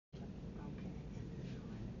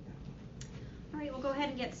right, we'll go ahead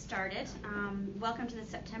and get started. Welcome to the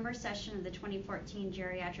September session of the 2014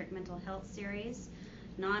 Geriatric Mental Health Series,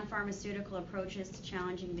 Non-Pharmaceutical Approaches to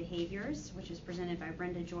Challenging Behaviors, which is presented by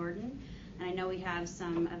Brenda Jordan. And I know we have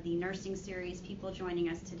some of the nursing series people joining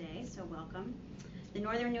us today, so welcome. The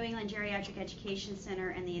Northern New England Geriatric Education Center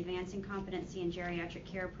and the Advancing Competency in Geriatric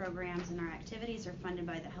Care programs and our activities are funded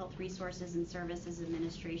by the Health Resources and Services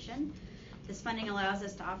Administration. This funding allows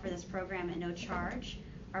us to offer this program at no charge.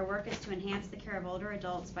 Our work is to enhance the care of older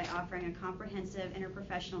adults by offering a comprehensive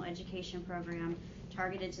interprofessional education program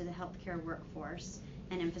targeted to the healthcare workforce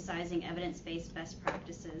and emphasizing evidence-based best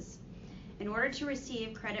practices. In order to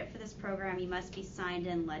receive credit for this program, you must be signed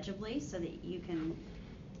in legibly so that you can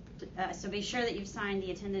so be sure that you've signed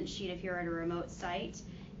the attendance sheet if you're at a remote site.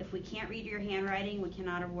 If we can't read your handwriting, we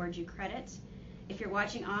cannot award you credit. If you're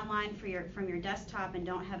watching online from your desktop and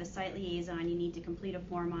don't have a site liaison, you need to complete a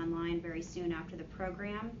form online very soon after the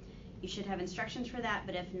program. You should have instructions for that,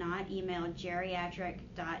 but if not, email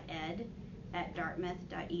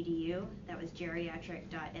geriatric.ed@dartmouth.edu. That was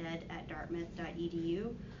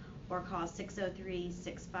geriatric.ed@dartmouth.edu, or call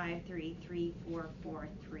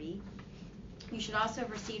 603-653-3443. You should also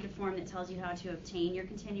have received a form that tells you how to obtain your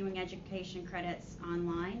continuing education credits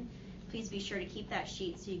online. Please be sure to keep that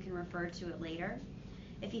sheet so you can refer to it later.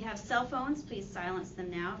 If you have cell phones, please silence them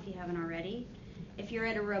now if you haven't already. If you're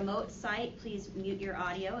at a remote site, please mute your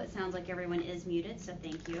audio. It sounds like everyone is muted, so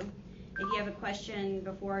thank you. If you have a question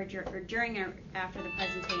before, during, or after the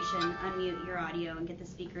presentation, unmute your audio and get the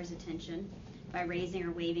speaker's attention by raising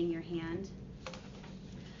or waving your hand.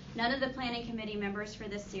 None of the planning committee members for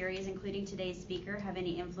this series, including today's speaker, have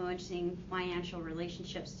any influencing financial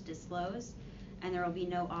relationships to disclose, and there will be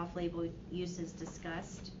no off-label uses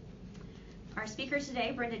discussed. Our speaker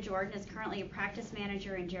today, Brenda Jordan, is currently a practice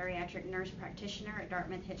manager and geriatric nurse practitioner at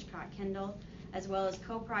Dartmouth Hitchcock-Kendall, as well as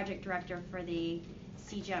co-project director for the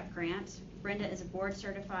CJEP grant. Brenda is board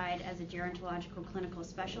certified as a gerontological clinical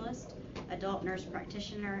specialist, adult nurse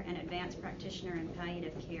practitioner, and advanced practitioner in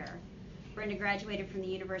palliative care. Brenda graduated from the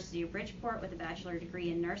University of Bridgeport with a bachelor degree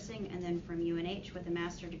in nursing, and then from UNH with a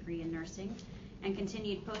master degree in nursing, and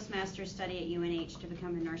continued postmaster's study at UNH to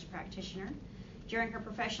become a nurse practitioner. During her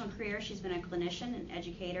professional career, she's been a clinician, an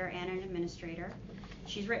educator, and an administrator.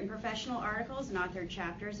 She's written professional articles and authored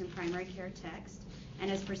chapters in primary care text, and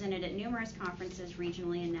has presented at numerous conferences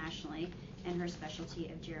regionally and nationally in her specialty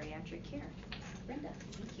of geriatric care. Brenda,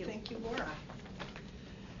 thank you. Thank you, Laura.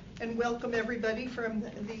 And welcome everybody from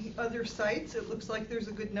the other sites. It looks like there's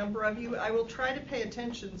a good number of you. I will try to pay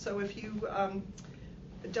attention, so if you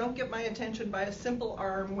don't get my attention by a simple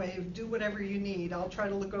arm wave, do whatever you need. I'll try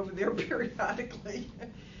to look over there periodically.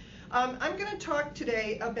 I'm going to talk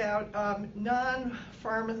today about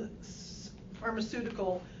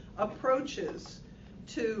non-pharmaceutical approaches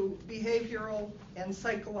to behavioral and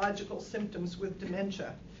psychological symptoms with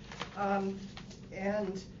dementia.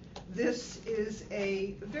 And this is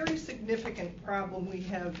a very significant problem we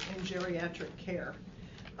have in geriatric care.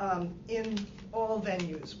 In all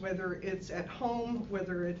venues, whether it's at home,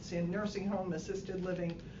 whether it's in nursing home, assisted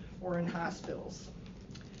living, or in hospitals.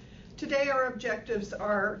 Today our objectives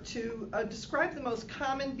are to describe the most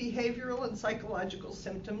common behavioral and psychological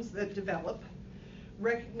symptoms that develop,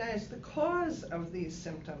 recognize the cause of these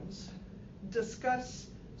symptoms, discuss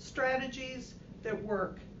strategies that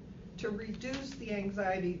work to reduce the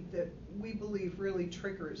anxiety that we believe really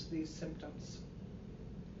triggers these symptoms.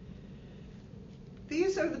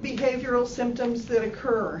 These are the behavioral symptoms that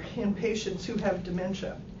occur in patients who have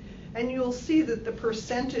dementia. And you'll see that the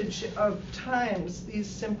percentage of times these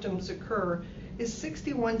symptoms occur is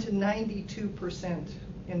 61 to 92%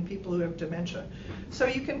 in people who have dementia. So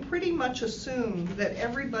you can pretty much assume that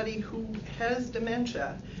everybody who has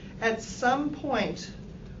dementia at some point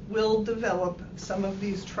will develop some of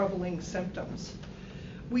these troubling symptoms.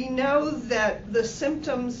 We know that the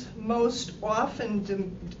symptoms most often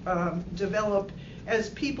develop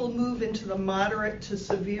as people move into the moderate to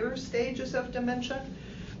severe stages of dementia,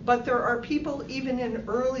 but there are people even in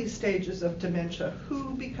early stages of dementia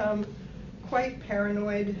who become quite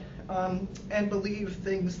paranoid and believe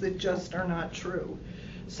things that just are not true.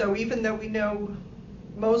 So even though we know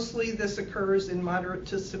mostly this occurs in moderate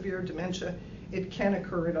to severe dementia, it can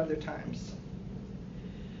occur at other times.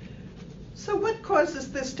 So what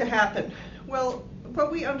causes this to happen? Well,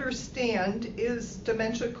 what we understand is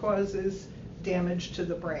dementia causes damage to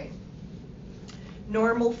the brain.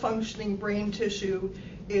 Normal functioning brain tissue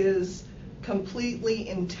is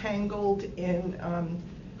completely entangled in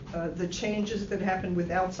the changes that happen with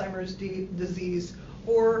Alzheimer's disease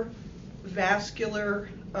or vascular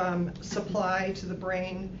supply to the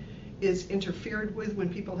brain is interfered with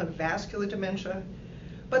when people have vascular dementia.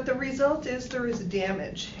 But the result is there is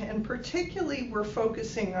damage, and particularly we're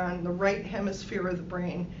focusing on the right hemisphere of the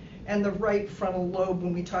brain and the right frontal lobe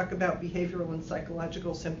when we talk about behavioral and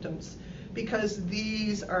psychological symptoms, because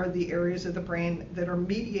these are the areas of the brain that are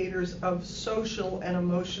mediators of social and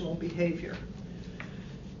emotional behavior.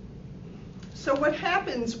 So what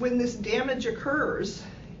happens when this damage occurs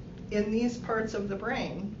in these parts of the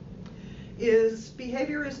brain is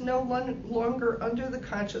behavior is no longer under the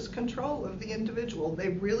conscious control of the individual. They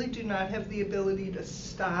really do not have the ability to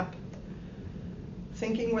stop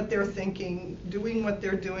thinking what they're thinking, doing what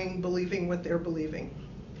they're doing, believing what they're believing.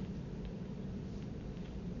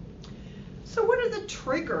 So what are the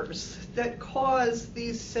triggers that cause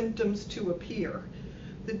these symptoms to appear?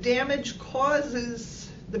 The damage causes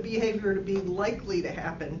the behavior to be likely to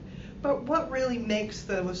happen, but what really makes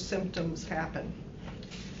those symptoms happen?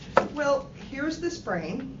 Well, here's this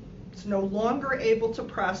brain. It's no longer able to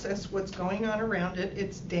process what's going on around it.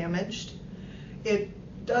 It's damaged. It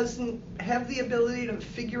doesn't have the ability to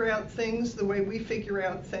figure out things the way we figure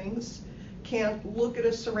out things. Can't look at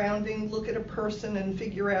a surrounding, look at a person and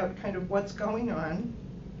figure out kind of what's going on.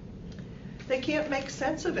 They can't make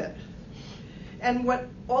sense of it. And what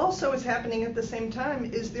also is happening at the same time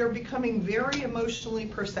is they're becoming very emotionally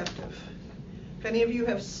perceptive. If any of you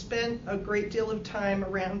have spent a great deal of time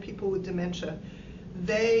around people with dementia,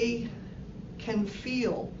 they can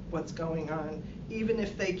feel what's going on, even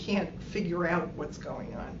if they can't figure out what's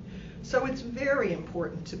going on. So it's very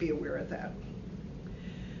important to be aware of that.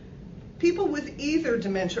 People with either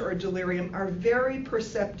dementia or delirium are very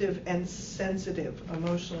perceptive and sensitive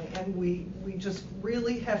emotionally, and we just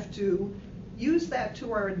really have to use that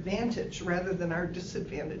to our advantage rather than our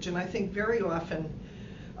disadvantage. And I think very often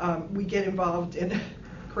we get involved in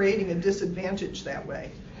creating a disadvantage that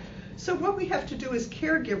way. So what we have to do as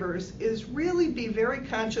caregivers is really be very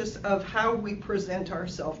conscious of how we present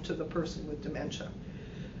ourselves to the person with dementia.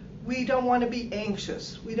 We don't want to be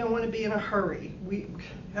anxious. We don't want to be in a hurry.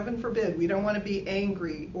 Heaven forbid, we don't want to be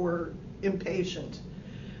angry or impatient,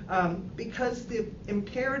 because the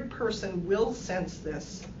impaired person will sense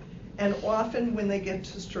this, and often when they get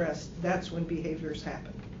distressed, that's when behaviors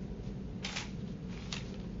happen.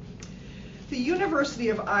 The University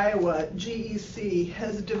of Iowa, GEC,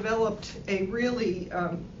 has developed a really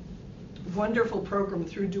wonderful program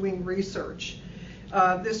through doing research.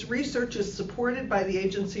 This research is supported by the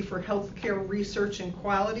Agency for Healthcare Research and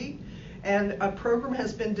Quality, and a program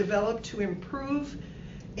has been developed to improve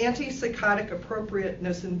antipsychotic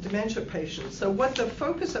appropriateness in dementia patients. So what the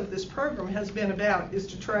focus of this program has been about is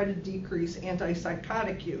to try to decrease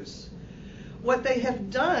antipsychotic use. What they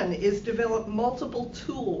have done is develop multiple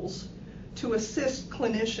tools to assist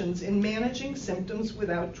clinicians in managing symptoms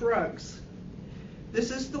without drugs.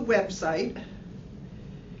 This is the website,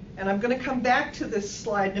 and I'm going to come back to this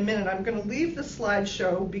slide in a minute. I'm going to leave the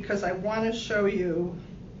slideshow because I want to show you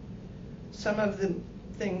some of the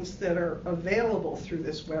things that are available through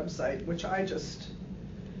this website, which I just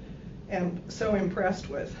am so impressed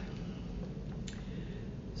with.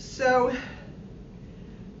 So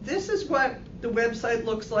this is what the website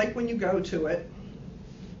looks like when you go to it.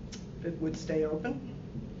 It would stay open.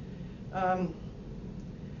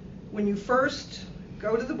 When you first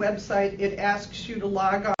go to the website, it asks you to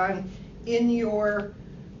log on in your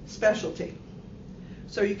specialty.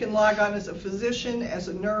 So you can log on as a physician, as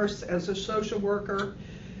a nurse, as a social worker.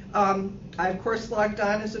 I, of course, logged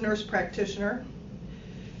on as a nurse practitioner.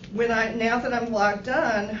 Now that I'm logged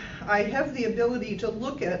on, I have the ability to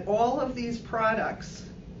look at all of these products.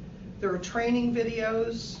 There are training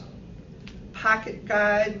videos, pocket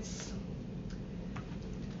guides.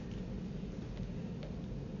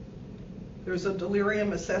 There's a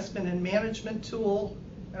delirium assessment and management tool.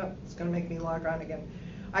 Oh, it's going to make me log on again.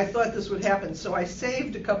 I thought this would happen, so I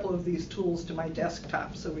saved a couple of these tools to my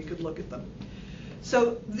desktop so we could look at them.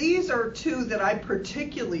 So these are two that I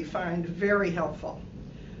particularly find very helpful.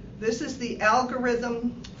 This is the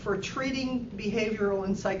algorithm for treating behavioral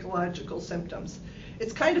and psychological symptoms.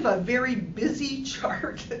 It's kind of a very busy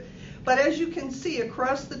chart, but as you can see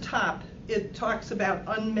across the top, it talks about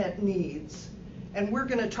unmet needs. And we're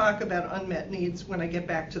going to talk about unmet needs when I get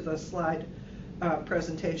back to the slide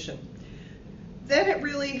presentation. Then it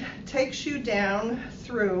really takes you down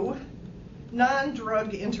through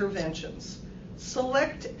non-drug interventions.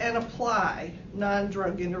 Select and apply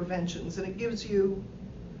non-drug interventions, and it gives you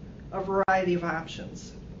a variety of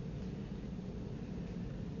options,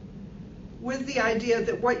 with the idea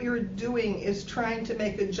that what you're doing is trying to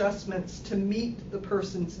make adjustments to meet the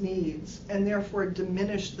person's needs and therefore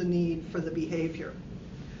diminish the need for the behavior.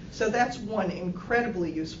 So that's one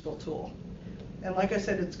incredibly useful tool. And like I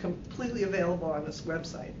said, it's completely available on this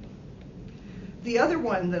website. The other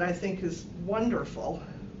one that I think is wonderful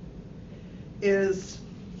is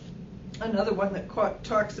another one that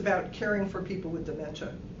talks about caring for people with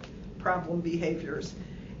dementia, problem behaviors.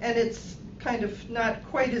 And it's kind of not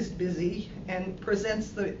quite as busy and presents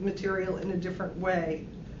the material in a different way,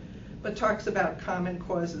 but talks about common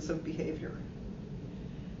causes of behavior.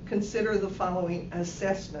 Consider the following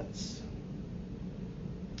assessments.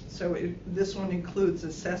 So this one includes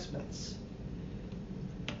assessments.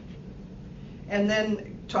 And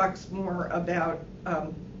then talks more about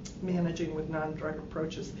managing with non-drug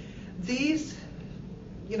approaches. These,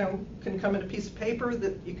 can come in a piece of paper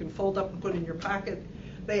that you can fold up and put in your pocket.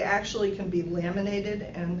 They actually can be laminated,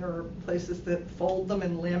 and there are places that fold them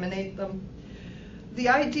and laminate them. The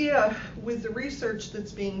idea with the research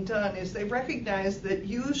that's being done is they recognize that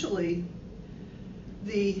usually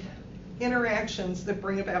the interactions that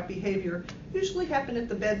bring about behavior usually happen at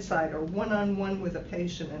the bedside or one-on-one with a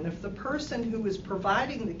patient. And if the person who is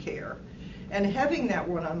providing the care and having that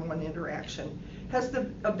one-on-one interaction has the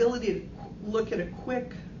ability to look at a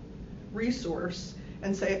quick resource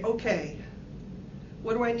and say, okay,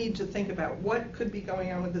 what do I need to think about? What could be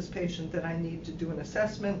going on with this patient that I need to do an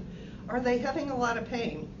assessment? Are they having a lot of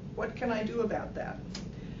pain? What can I do about that?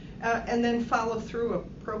 And then follow through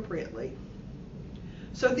appropriately.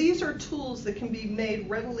 So these are tools that can be made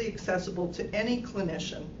readily accessible to any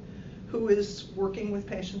clinician who is working with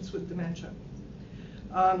patients with dementia.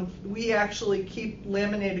 We actually keep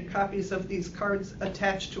laminated copies of these cards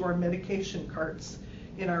attached to our medication carts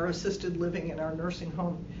in our assisted living in our nursing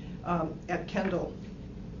home at Kendall,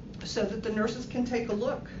 so that the nurses can take a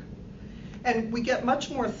look. And we get much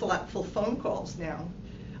more thoughtful phone calls now.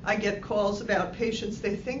 I get calls about patients,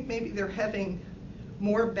 they think maybe they're having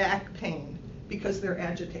more back pain because they're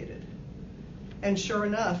agitated. And sure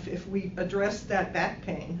enough, if we address that back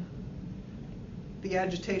pain, the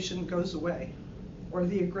agitation goes away, or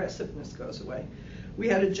the aggressiveness goes away. We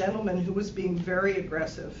had a gentleman who was being very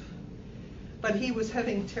aggressive, but he was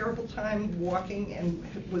having a terrible time walking and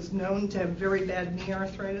was known to have very bad knee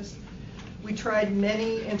arthritis. We tried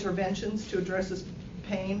many interventions to address his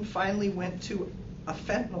pain, finally went to a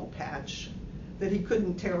fentanyl patch that he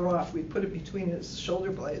couldn't tear off. We put it between his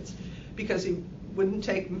shoulder blades because he wouldn't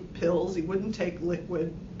take pills, he wouldn't take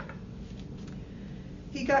liquid.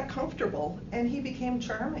 He got comfortable and he became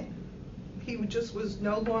charming. He just was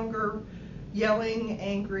no longer yelling,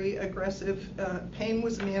 angry, aggressive. Pain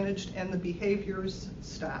was managed and the behaviors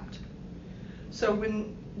stopped. So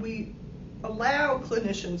when we allow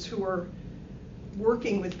clinicians who are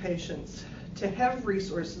working with patients to have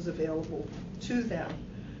resources available to them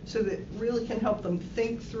so that it really can help them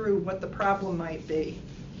think through what the problem might be,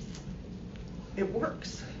 it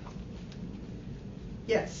works.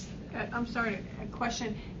 Yes? I'm sorry, a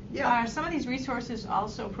question. Yeah. Are some of these resources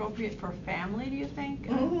also appropriate for family, do you think?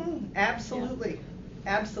 Mm-hmm. Absolutely.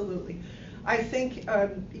 Yeah. Absolutely. I think,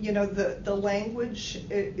 the language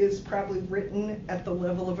is probably written at the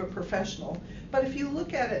level of a professional. But if you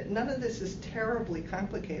look at it, none of this is terribly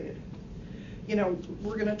complicated.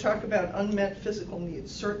 We're going to talk about unmet physical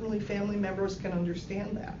needs. Certainly family members can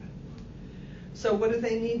understand that. So what do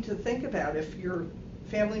they need to think about if your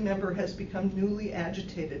family member has become newly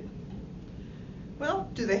agitated? Well,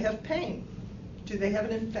 do they have pain? Do they have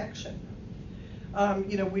an infection?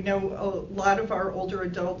 We know a lot of our older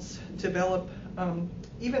adults develop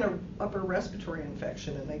even an upper respiratory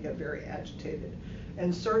infection and they get very agitated.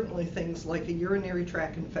 And certainly things like a urinary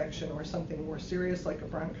tract infection or something more serious like a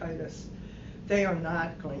bronchitis, they are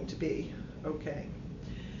not going to be okay.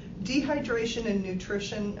 Dehydration and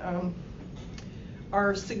nutrition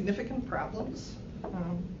are significant problems.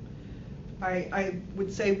 I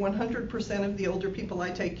would say 100% of the older people I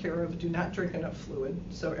take care of do not drink enough fluid,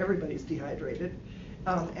 so everybody's dehydrated.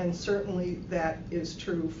 And certainly that is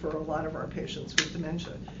true for a lot of our patients with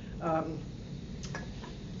dementia.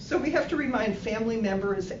 So we have to remind family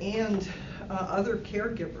members and other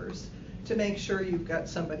caregivers to make sure you've got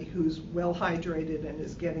somebody who's well hydrated and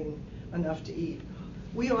is getting enough to eat.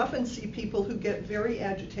 We often see people who get very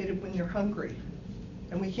agitated when they're hungry,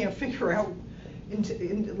 and we can't figure out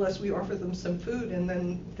unless we offer them some food, and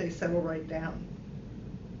then they settle right down.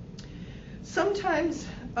 Sometimes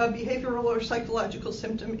a behavioral or psychological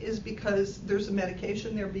symptom is because there's a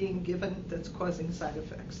medication they're being given that's causing side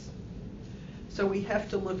effects. So we have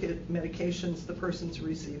to look at medications the person's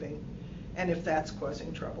receiving and if that's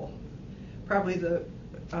causing trouble. Probably the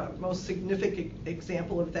most significant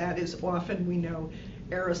example of that is often we know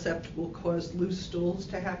Aricept will cause loose stools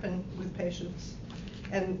to happen with patients.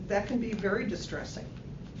 And that can be very distressing.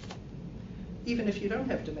 even if you don't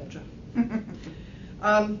have dementia.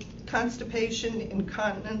 Constipation,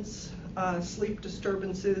 incontinence, sleep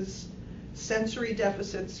disturbances, sensory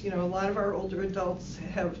deficits. A lot of our older adults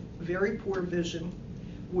have very poor vision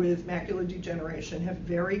with macular degeneration, have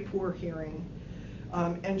very poor hearing,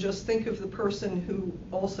 and just think of the person who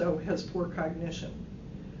also has poor cognition.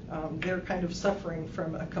 They're kind of suffering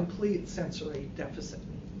from a complete sensory deficit.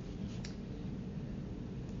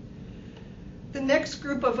 The next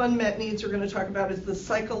group of unmet needs we're going to talk about is the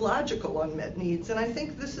psychological unmet needs, and I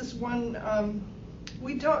think this is one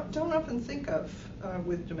we don't often think of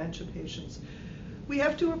with dementia patients. We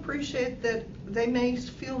have to appreciate that they may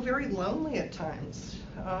feel very lonely at times.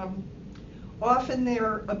 Often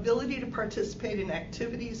their ability to participate in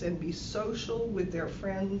activities and be social with their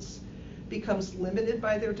friends becomes limited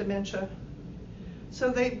by their dementia.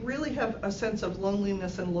 So they really have a sense of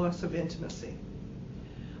loneliness and loss of intimacy.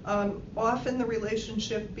 Often the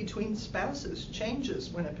relationship between spouses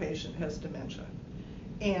changes when a patient has dementia,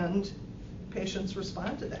 and patients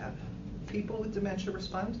respond to that. People with dementia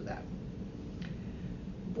respond to that.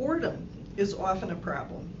 Boredom is often a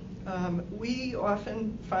problem. We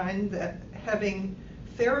often find that having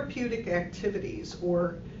therapeutic activities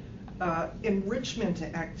or enrichment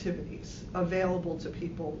activities available to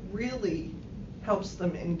people really helps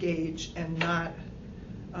them engage and not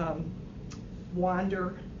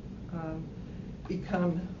wander,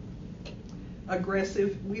 become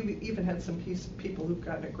aggressive. We've even had some people who've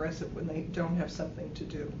gotten aggressive when they don't have something to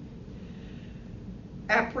do.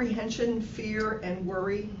 Apprehension, fear, and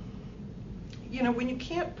worry. When you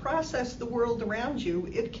can't process the world around you,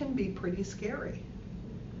 it can be pretty scary.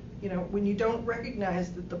 When you don't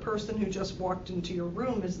recognize that the person who just walked into your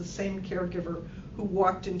room is the same caregiver who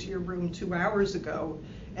walked into your room 2 hours ago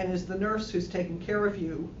and is the nurse who's taking care of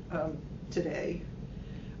you today,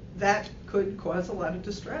 that could cause a lot of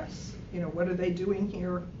distress. What are they doing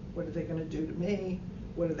here? What are they going to do to me?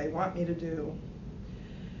 What do they want me to do?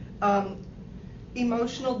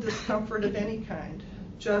 Emotional discomfort of any kind.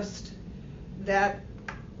 Just that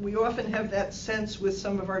we often have that sense with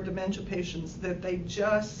some of our dementia patients that they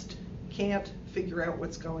just can't figure out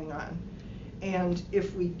what's going on. And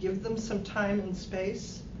if we give them some time and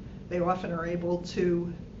space, they often are able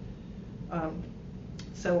to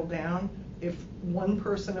settle down. If one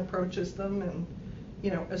person approaches them and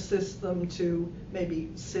assists them to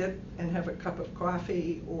maybe sit and have a cup of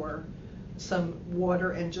coffee or some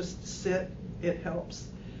water and just sit, it helps.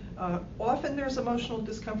 Often there's emotional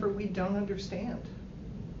discomfort we don't understand.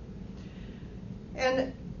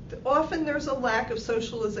 And often there's a lack of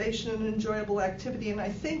socialization and enjoyable activity, and I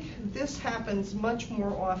think this happens much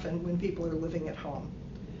more often when people are living at home.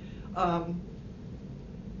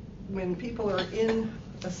 When people are in,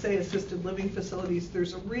 say, assisted living facilities,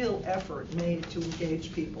 there's a real effort made to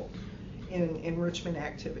engage people in enrichment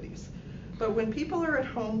activities. But when people are at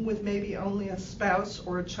home with maybe only a spouse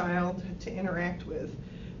or a child to interact with,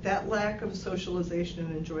 that lack of socialization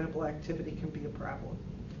and enjoyable activity can be a problem.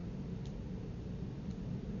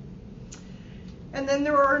 And then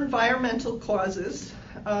there are environmental causes.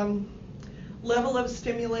 Level of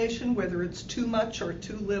stimulation, whether it's too much or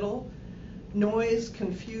too little, noise,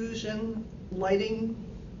 confusion, lighting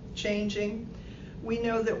changing. We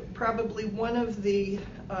know that probably one of the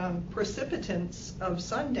precipitants of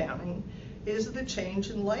sundowning is the change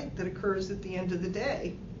in light that occurs at the end of the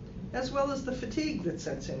day, as well as the fatigue that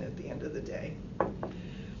sets in at the end of the day.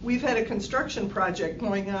 We've had a construction project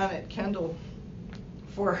going on at Kendall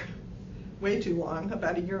for way too long,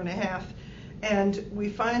 about 1.5 years, and we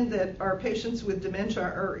find that our patients with dementia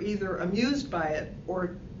are either amused by it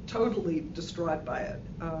or totally distraught by it.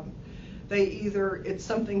 It's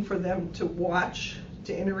something for them to watch,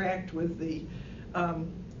 to interact with the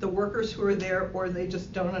workers who are there, or they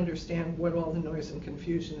just don't understand what all the noise and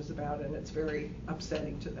confusion is about, and it's very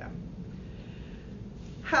upsetting to them.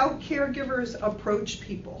 How caregivers approach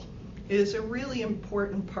people is a really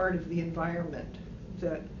important part of the environment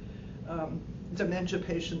that dementia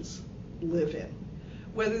patients live in.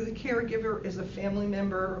 Whether the caregiver is a family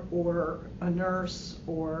member or a nurse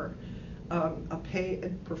or a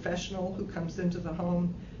paid professional who comes into the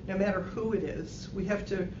home, no matter who it is, we have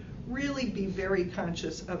to really be very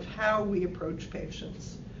conscious of how we approach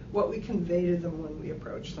patients, what we convey to them when we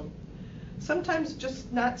approach them. Sometimes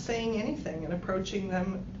just not saying anything and approaching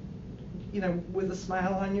them, with a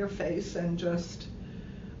smile on your face and just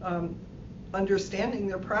understanding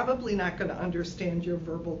they're probably not going to understand your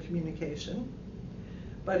verbal communication.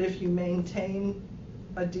 But if you maintain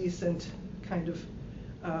a decent kind of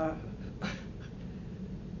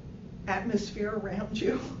atmosphere around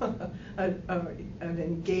you, an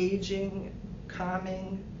engaging,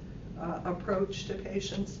 calming, approach to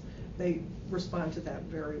patients, they respond to that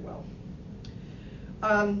very well.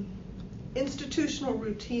 Institutional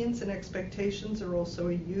routines and expectations are also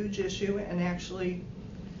a huge issue, and actually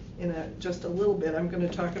in just a little bit I'm going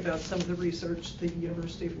to talk about some of the research the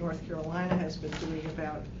University of North Carolina has been doing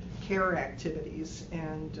about care activities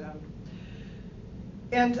and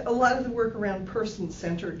a lot of the work around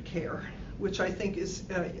person-centered care, which I think is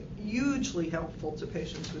hugely helpful to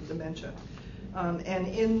patients with dementia. And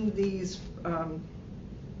in these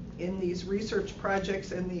research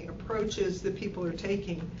projects and the approaches that people are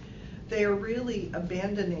taking, they are really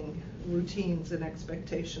abandoning routines and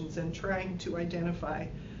expectations and trying to identify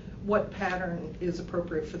what pattern is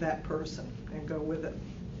appropriate for that person and go with it.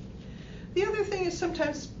 The other thing is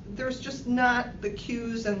sometimes there's just not the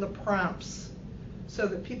cues and the prompts so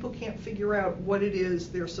that people can't figure out what it is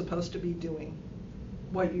they're supposed to be doing,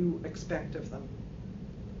 what you expect of them.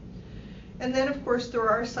 And then, of course, there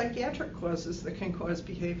are psychiatric causes that can cause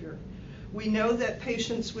behavior. We know that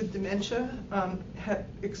patients with dementia have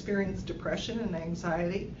experienced depression and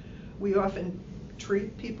anxiety. We often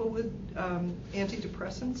treat people with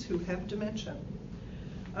antidepressants who have dementia.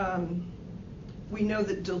 We know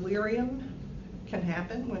that delirium can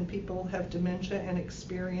happen when people have dementia and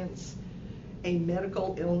experience a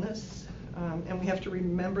medical illness. And we have to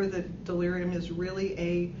remember that delirium is really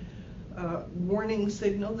a warning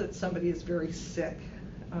signal that somebody is very sick,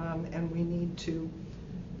 and we need to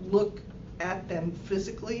look at them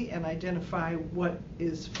physically and identify what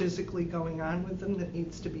is physically going on with them that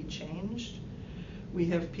needs to be changed. We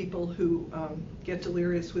have people who get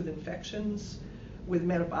delirious with infections, with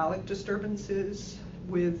metabolic disturbances,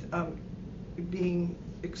 with being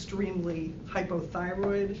extremely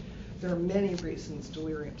hypothyroid. There are many reasons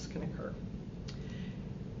deliriums can occur.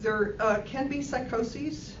 There can be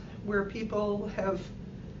psychoses where people have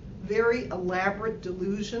very elaborate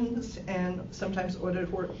delusions and sometimes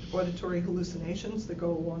auditory hallucinations that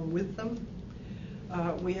go along with them.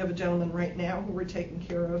 We have a gentleman right now who we're taking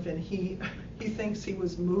care of, and he thinks he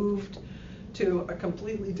was moved to a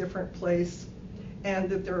completely different place, and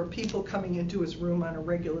that there are people coming into his room on a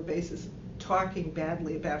regular basis talking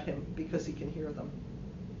badly about him because he can hear them.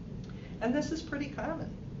 And this is pretty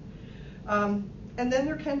common. And then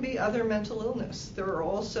there can be other mental illness. There are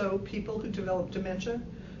also people who develop dementia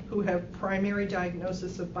who have primary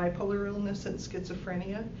diagnosis of bipolar illness and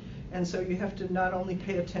schizophrenia. And so you have to not only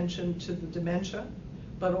pay attention to the dementia,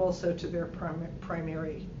 but also to their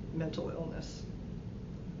primary mental illness.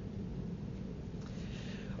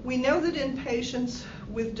 We know that in patients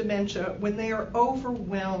with dementia, when they are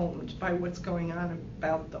overwhelmed by what's going on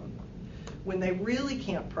about them, when they really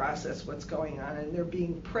can't process what's going on and they're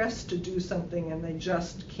being pressed to do something and they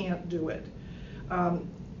just can't do it,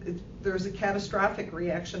 there's a catastrophic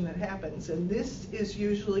reaction that happens. And this is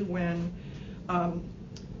usually when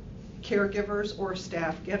caregivers or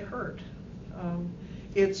staff get hurt.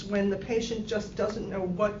 It's when the patient just doesn't know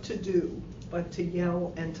what to do but to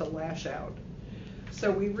yell and to lash out. So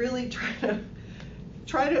we really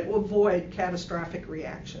try to avoid catastrophic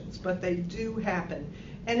reactions, but they do happen.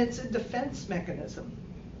 And it's a defense mechanism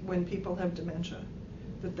when people have dementia,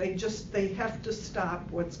 that they have to stop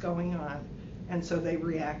what's going on, and so they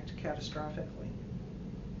react catastrophically.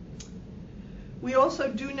 We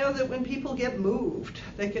also do know that when people get moved,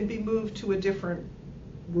 they can be moved to a different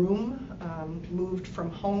room, moved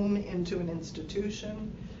from home into an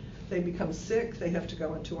institution. They become sick, they have to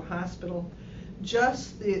go into a hospital.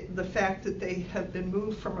 Just the fact that they have been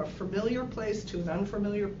moved from a familiar place to an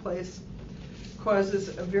unfamiliar place causes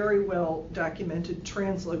a very well documented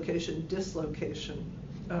translocation dislocation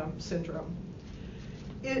syndrome.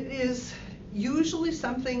 It is usually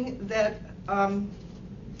something that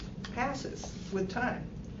passes with time.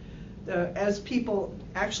 As people,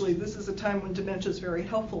 actually this is a time when dementia is very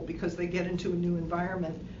helpful because they get into a new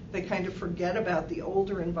environment. They kind of forget about the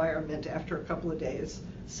older environment after a couple of days,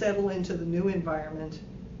 settle into the new environment,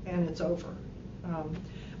 and it's over.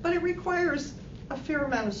 But it requires a fair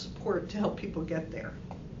amount of support to help people get there.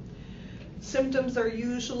 Symptoms are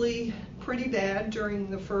usually pretty bad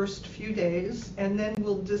during the first few days and then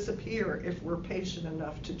will disappear if we're patient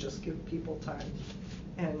enough to just give people time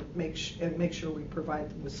and make sure we provide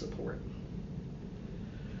them with support.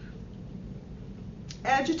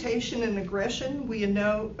 Agitation and aggression, we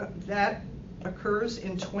know that occurs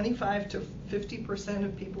in 25 to 50%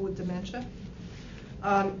 of people with dementia.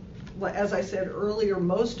 As I said earlier,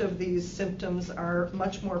 most of these symptoms are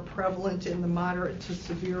much more prevalent in the moderate to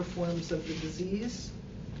severe forms of the disease.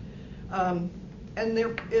 And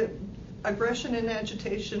aggression and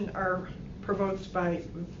agitation are provoked by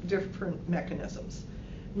different mechanisms.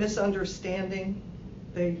 Misunderstanding,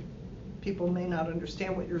 they People may not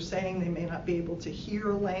understand what you're saying. They may not be able to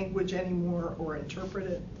hear language anymore or interpret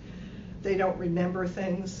it. They don't remember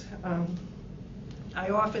things. I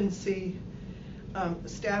often see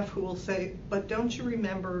staff who will say, but don't you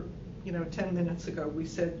remember, 10 minutes ago we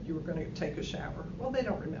said you were going to take a shower. Well, they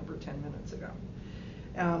don't remember 10 minutes ago.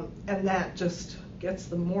 And that just gets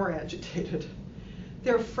them more agitated.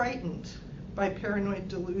 They're frightened by paranoid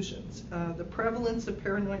delusions. The prevalence of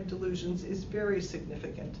paranoid delusions is very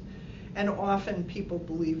significant. And often people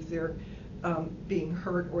believe they're being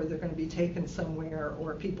hurt, or they're going to be taken somewhere,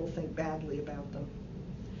 or people think badly about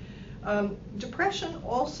them. Depression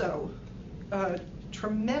also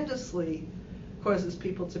tremendously causes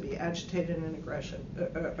people to be agitated and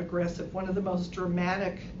aggressive. One of the most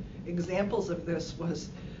dramatic examples of this was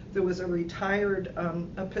there was a retired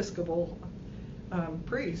Episcopal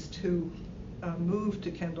priest who moved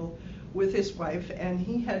to Kendall with his wife, and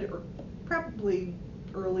he had probably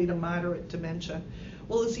early to moderate dementia.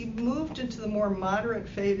 Well, as he moved into the more moderate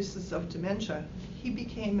phases of dementia, he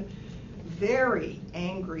became very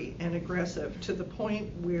angry and aggressive to the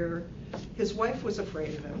point where his wife was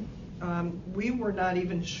afraid of him. We were not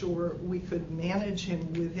even sure we could manage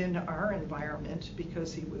him within our environment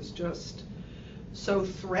because he was just so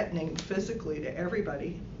threatening physically to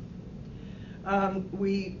everybody.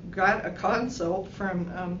 We got a consult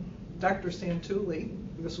from Dr. Santulli.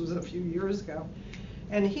 This was a few years ago.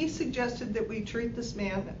 And he suggested that we treat this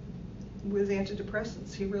man with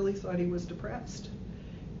antidepressants. He really thought he was depressed.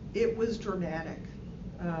 It was dramatic.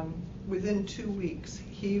 Within 2 weeks,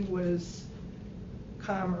 he was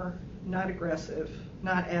calmer, not aggressive,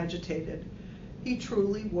 not agitated. He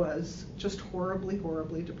truly was just horribly,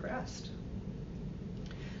 horribly depressed.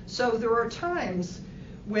 So there are times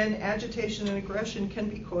when agitation and aggression can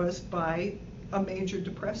be caused by a major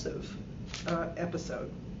depressive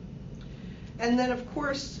episode. And then, of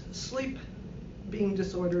course, sleep being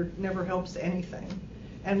disordered never helps anything.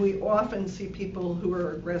 And we often see people who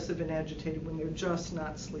are aggressive and agitated when they're just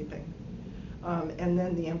not sleeping. And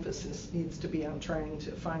then the emphasis needs to be on trying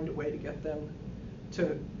to find a way to get them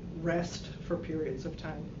to rest for periods of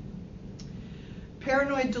time.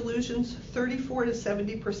 Paranoid delusions, 34 to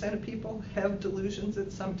 70% of people have delusions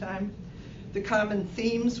at some time. The common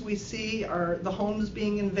themes we see are the homes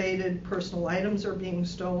being invaded, personal items are being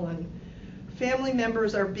stolen, family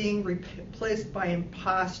members are being replaced by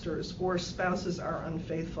imposters, or spouses are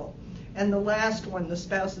unfaithful. And the last one, the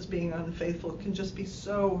spouses being unfaithful, can just be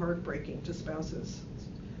so heartbreaking to spouses.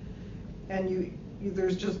 And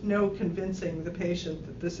there's just no convincing the patient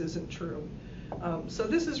that this isn't true. So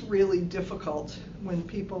this is really difficult when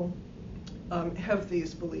people have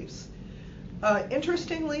these beliefs.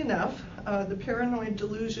 Interestingly enough, the paranoid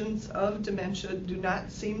delusions of dementia do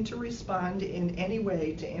not seem to respond in any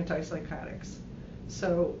way to antipsychotics.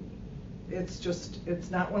 So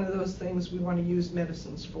it's not one of those things we want to use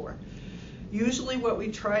medicines for. Usually what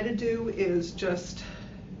we try to do is just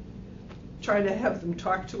try to have them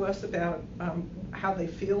talk to us about how they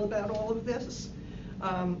feel about all of this,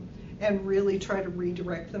 and really try to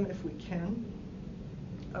redirect them if we can.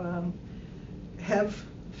 Have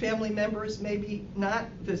family members maybe not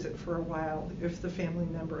visit for a while if the family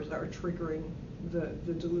members are triggering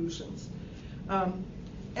the delusions. And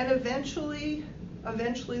eventually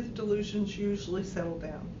the delusions usually settle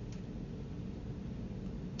down.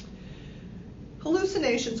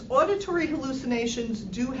 Hallucinations, auditory hallucinations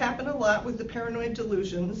do happen a lot with the paranoid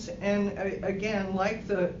delusions, and again, like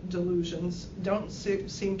the delusions, don't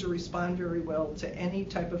seem to respond very well to any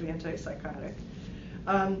type of antipsychotic.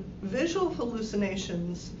 Visual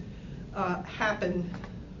hallucinations happen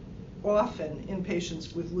often in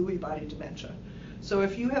patients with Lewy body dementia. So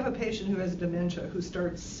if you have a patient who has dementia who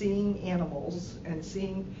starts seeing animals and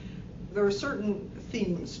there are certain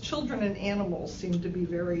themes. Children and animals seem to be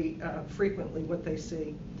very frequently what they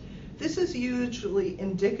see. This is usually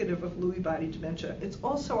indicative of Lewy body dementia. It's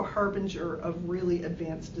also a harbinger of really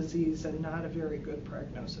advanced disease and not a very good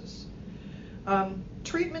prognosis.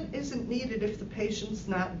 Treatment isn't needed if the patient's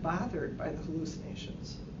not bothered by the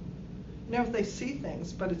hallucinations. If they see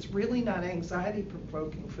things, but it's really not anxiety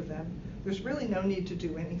provoking for them, there's really no need to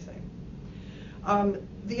do anything.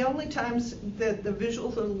 The only times that the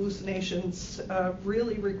visual hallucinations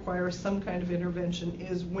really require some kind of intervention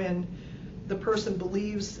is when the person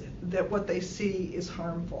believes that what they see is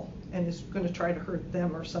harmful and is going to try to hurt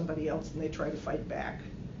them or somebody else, and they try to fight back.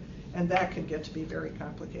 And that can get to be very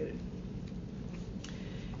complicated.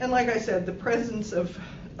 And like I said, the presence of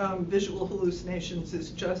visual hallucinations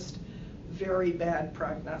is just very bad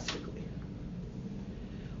prognostically.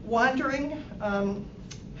 Wandering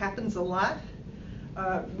happens a lot.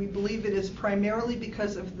 We believe it is primarily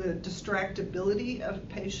because of the distractibility of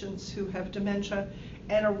patients who have dementia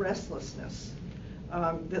and a restlessness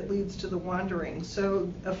that leads to the wandering.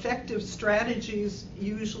 So effective strategies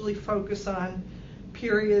usually focus on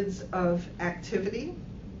periods of activity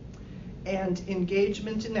and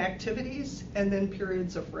engagement in activities, and then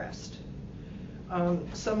periods of rest.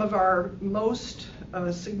 Some of our most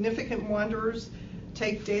significant wanderers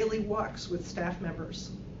take daily walks with staff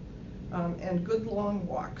members, and good long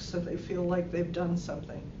walks so they feel like they've done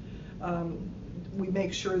something. We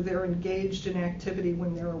make sure they're engaged in activity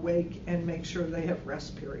when they're awake and make sure they have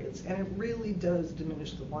rest periods, and it really does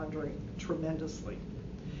diminish the wandering tremendously.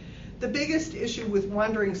 The biggest issue with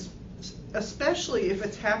wandering, especially if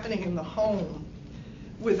it's happening in the home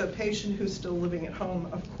with a patient who's still living at home,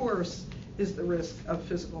 of course, is the risk of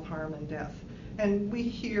physical harm and death. And we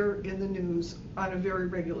hear in the news on a very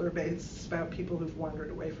regular basis about people who've wandered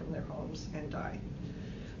away from their homes and died.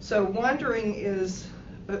 So wandering is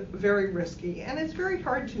very risky, and it's very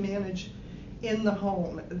hard to manage in the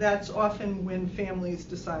home. That's often when families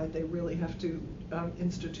decide they really have to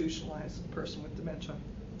institutionalize a person with dementia.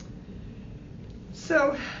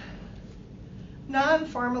 So,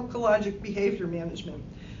 non-pharmacologic behavior management.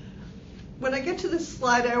 When I get to this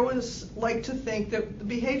slide, I always like to think that the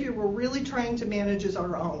behavior we're really trying to manage is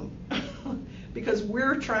our own, because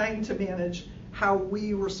we're trying to manage how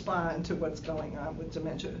we respond to what's going on with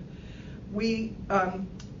dementia. We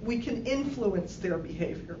can influence their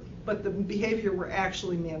behavior, but the behavior we're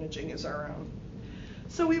actually managing is our own.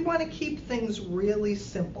 So we want to keep things really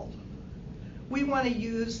simple. We want to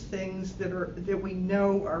use things that we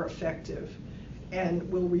know are effective and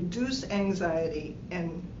will reduce anxiety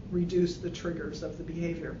and reduce the triggers of the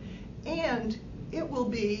behavior. And it will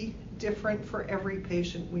be different for every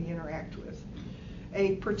patient we interact with.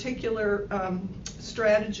 A particular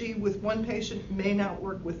strategy with one patient may not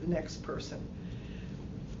work with the next person.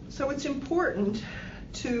 So it's important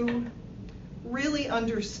to really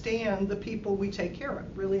understand the people we take care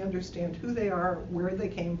of, really understand who they are, where they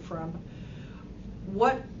came from,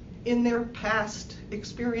 what in their past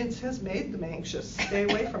experience has made them anxious. Stay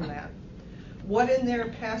away from that. What in their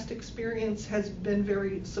past experience has been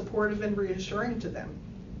very supportive and reassuring to them.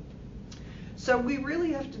 So we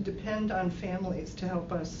really have to depend on families to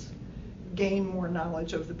help us gain more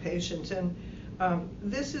knowledge of the patient. And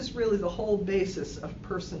this is really the whole basis of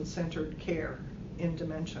person-centered care in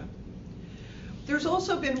dementia. There's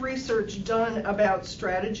also been research done about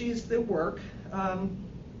strategies that work.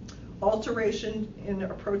 Alteration in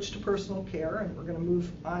approach to personal care, and we're going to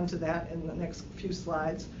move on to that in the next few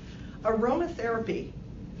slides. Aromatherapy,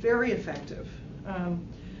 very effective. On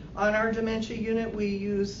our dementia unit, we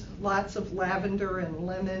use lots of lavender and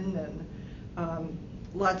lemon and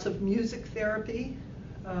lots of music therapy.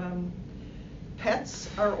 Pets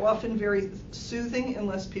are often very soothing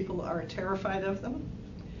unless people are terrified of them.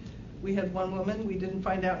 We had one woman, we didn't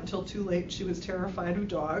find out until too late she was terrified of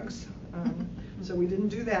dogs, so we didn't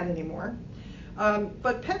do that anymore.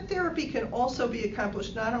 But pet therapy can also be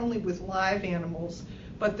accomplished not only with live animals,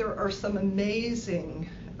 but there are some amazing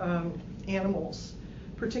animals,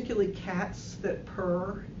 particularly cats that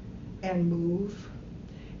purr and move,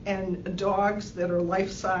 and dogs that are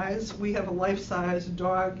life-size. We have a life-size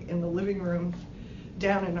dog in the living room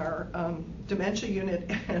down in our dementia unit,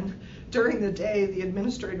 and during the day the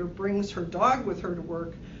administrator brings her dog with her to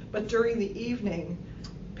work, but during the evening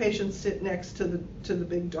patients sit next to the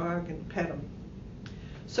big dog and pet him.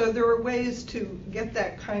 So there are ways to get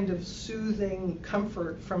that kind of soothing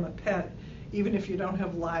comfort from a pet, even if you don't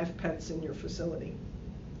have live pets in your facility.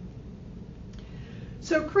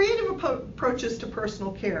 So creative approaches to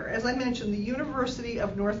personal care. As I mentioned, the University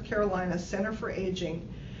of North Carolina Center for Aging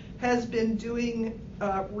has been doing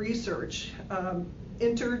research, not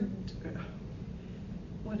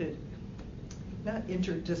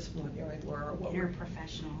interdisciplinary, Laura.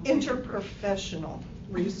 Interprofessional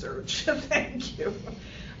research, thank you,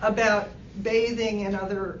 about bathing and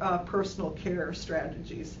other personal care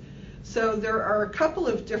strategies. So there are a couple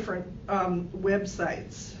of different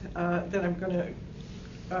websites that I'm going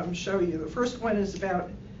to show you. The first one is about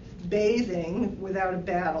bathing without a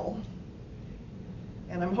battle.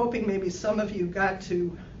 And I'm hoping maybe some of you got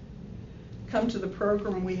to come to the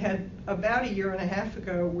program we had about 1.5 years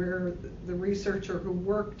ago where the researcher who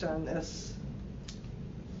worked on this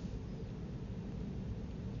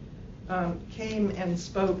came and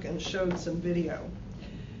spoke and showed some video.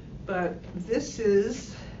 But this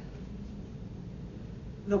is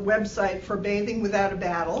the website for Bathing Without a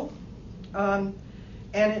Battle. And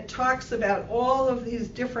it talks about all of these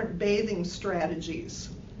different bathing strategies.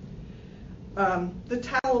 the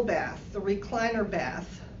towel bath, the recliner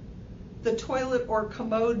bath, the toilet or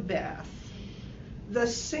commode bath, the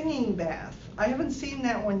singing bath. I haven't seen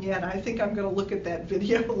that one yet. I think I'm going to look at that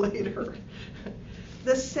video later.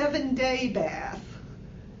 The 7-day bath,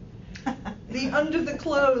 the under the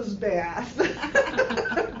clothes bath,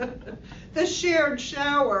 the shared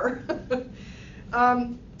shower.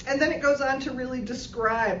 And then it goes on to really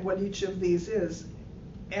describe what each of these is.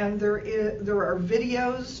 And there are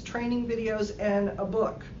videos, training videos, and a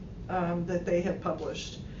book that they have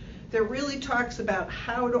published that really talks about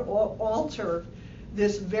how to alter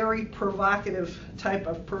this very provocative type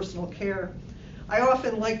of personal care. I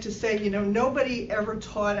often like to say, nobody ever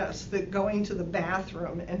taught us that going to the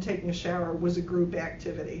bathroom and taking a shower was a group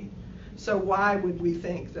activity. So why would we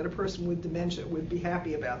think that a person with dementia would be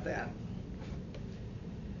happy about that?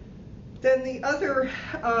 Then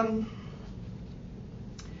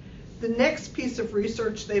the next piece of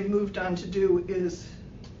research they've moved on to do is,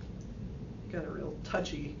 got a real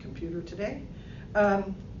touchy computer today,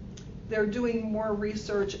 they're doing more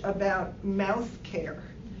research about mouth care.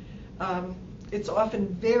 It's often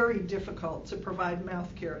very difficult to provide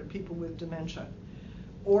mouth care to people with dementia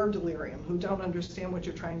or delirium who don't understand what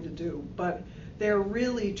you're trying to do, but they're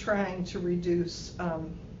really trying to reduce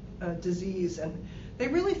disease. And they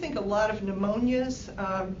really think a lot of pneumonias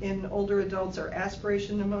in older adults are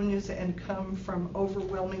aspiration pneumonias and come from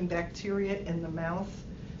overwhelming bacteria in the mouth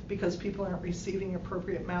because people aren't receiving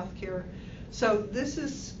appropriate mouth care. So this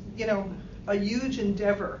is, a huge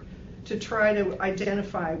endeavor to try to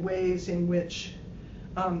identify ways in which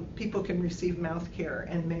people can receive mouth care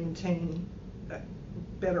and maintain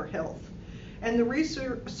better health. And the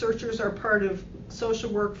researchers are part of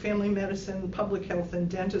social work, family medicine, public health, and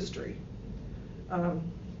dentistry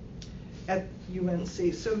at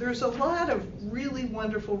UNC. So there's a lot of really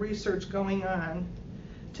wonderful research going on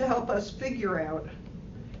to help us figure out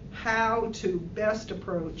how to best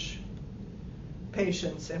approach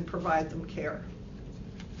patients and provide them care.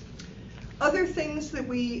 Other things that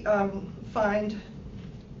we find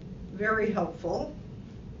very helpful.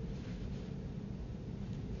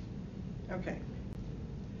 Okay.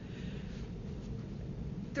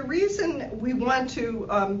 The reason we want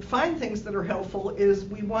to find things that are helpful is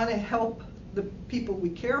we want to help the people we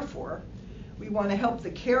care for. We want to help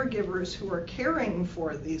the caregivers who are caring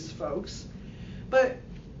for these folks. But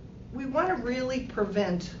we want to really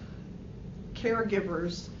prevent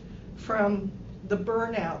caregivers from the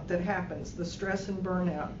burnout that happens, the stress and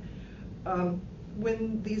burnout.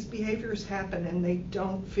 When these behaviors happen and they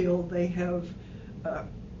don't feel they have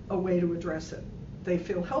a way to address it. They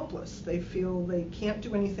feel helpless. They feel they can't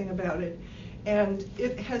do anything about it. And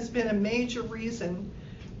it has been a major reason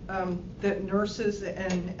that nurses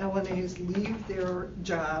and LNAs leave their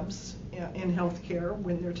jobs in healthcare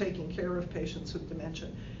when they're taking care of patients with dementia.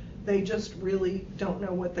 They just really don't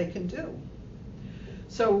know what they can do.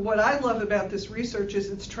 So what I love about this research is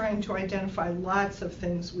it's trying to identify lots of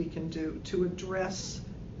things we can do to address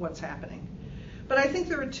what's happening. But I think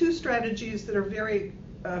there are two strategies that are very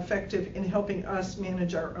effective in helping us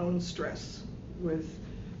manage our own stress with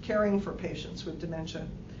caring for patients with dementia.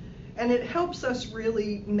 And it helps us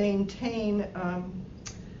really maintain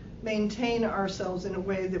ourselves in a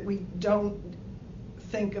way that we don't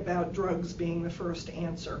think about drugs being the first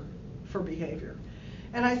answer for behavior.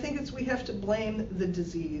 And I think we have to blame the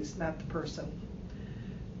disease, not the person.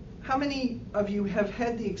 How many of you have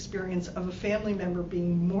had the experience of a family member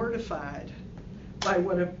being mortified by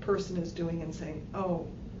what a person is doing and saying, oh,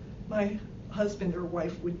 my husband or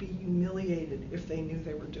wife would be humiliated if they knew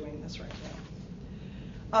they were doing this right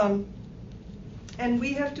now. And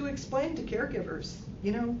we have to explain to caregivers,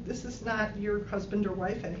 this is not your husband or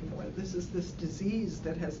wife anymore. This is this disease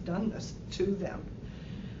that has done this to them.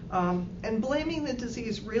 And blaming the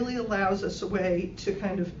disease really allows us a way to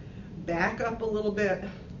kind of back up a little bit,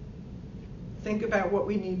 think about what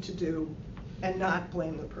we need to do, and not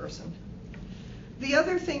blame the person. The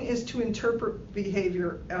other thing is to interpret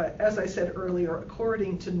behavior, as I said earlier,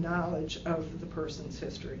 according to knowledge of the person's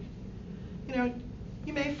history.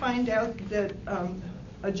 You may find out that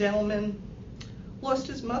a gentleman lost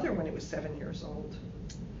his mother when he was 7 years old,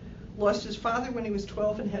 lost his father when he was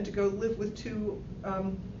 12 and had to go live with two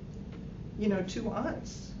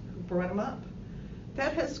aunts who brought him up.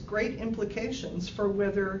 That has great implications for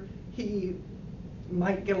whether he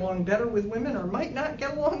might get along better with women or might not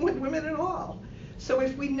get along with women at all. So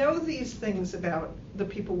if we know these things about the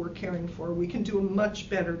people we're caring for, we can do a much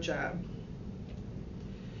better job.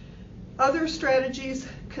 Other strategies,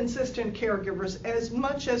 consistent caregivers, as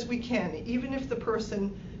much as we can, even if the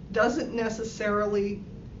person doesn't necessarily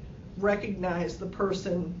recognize the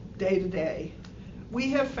person day to day,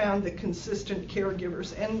 we have found that consistent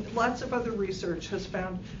caregivers, and lots of other research has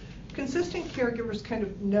found, consistent caregivers kind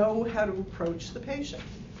of know how to approach the patient.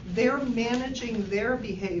 They're managing their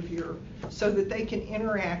behavior so that they can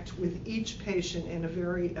interact with each patient in a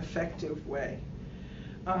very effective way.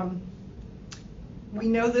 We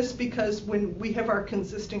know this because when we have our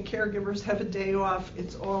consistent caregivers have a day off,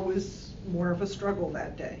 it's always more of a struggle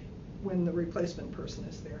that day when the replacement person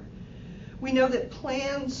is there. We know that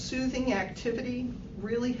planned soothing activity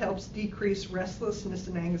really helps decrease restlessness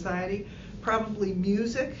and anxiety. Probably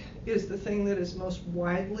music is the thing that is most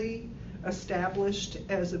widely established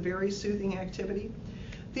as a very soothing activity.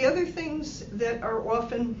 The other things that are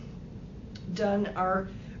often done are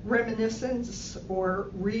reminiscence or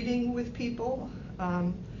reading with people,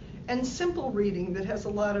 and simple reading that has a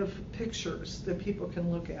lot of pictures that people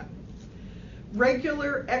can look at.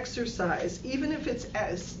 Regular exercise, even if it's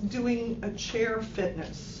as doing a chair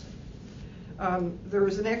fitness. There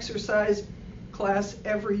is an exercise class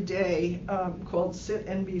every day called Sit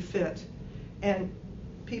and Be Fit, and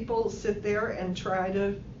people sit there and try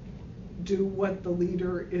to do what the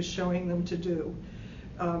leader is showing them to do.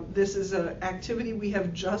 This is an activity we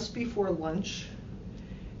have just before lunch,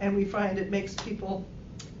 and we find it makes people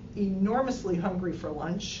enormously hungry for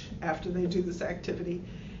lunch after they do this activity,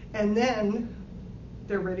 and then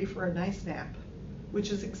they're ready for a nice nap, which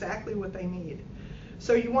is exactly what they need.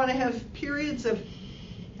 So you want to have periods of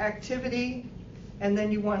activity, and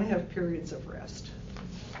then you want to have periods of rest.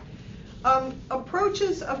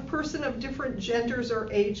 Approaches of person of different genders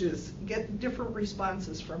or ages get different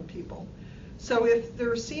responses from people. So if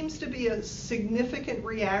there seems to be a significant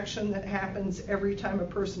reaction that happens every time a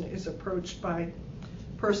person is approached by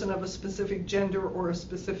a person of a specific gender or a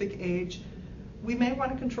specific age, we may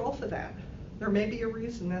want to control for that. There may be a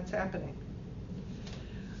reason that's happening.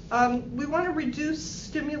 We want to reduce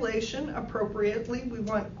stimulation appropriately. We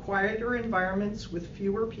want quieter environments with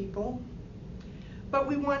fewer people, but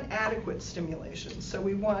we want adequate stimulation. So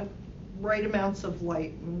we want right amounts of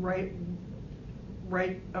light and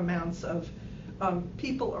right amounts of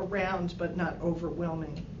people around, but not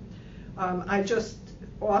overwhelming. I just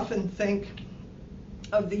often think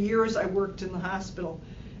of the years I worked in the hospital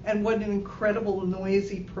and what an incredible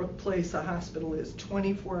noisy place a hospital is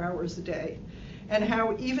 24 hours a day, and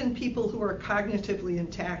how even people who are cognitively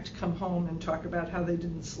intact come home and talk about how they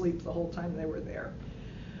didn't sleep the whole time they were there.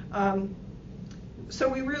 So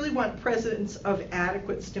we really want presence of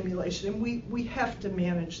adequate stimulation, and we have to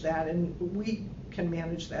manage that, and we can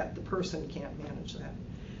manage that. The person can't manage that.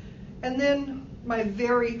 And then my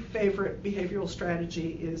very favorite behavioral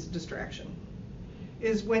strategy is distraction.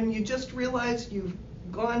 Is when you just realize you've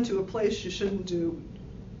gone to a place you shouldn't do,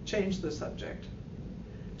 change the subject.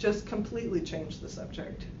 Just completely change the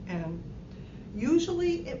subject. And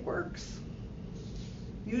usually it works.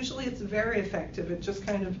 Usually it's very effective. It just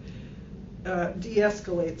kind of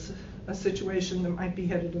de-escalates a situation that might be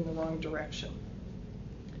headed in the wrong direction.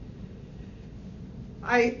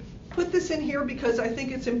 I put this in here because I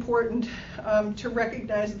think it's important to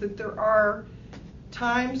recognize that there are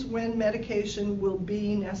times when medication will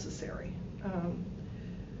be necessary.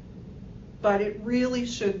 But it really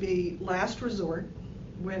should be last resort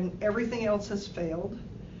when everything else has failed.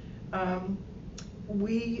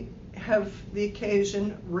 We have the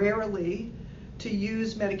occasion, rarely, to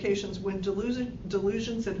use medications when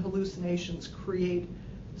delusions and hallucinations create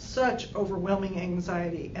such overwhelming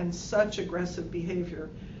anxiety and such aggressive behavior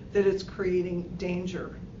that it's creating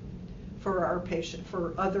danger for our patient,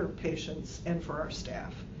 for other patients, and for our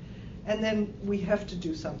staff. And then we have to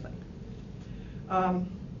do something.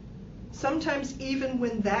 Sometimes even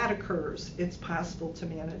when that occurs, it's possible to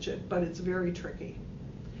manage it, but it's very tricky.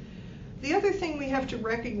 The other thing we have to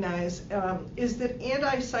recognize is that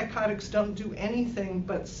antipsychotics don't do anything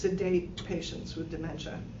but sedate patients with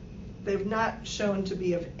dementia. They've not shown to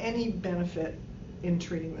be of any benefit in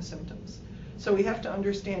treating the symptoms. So we have to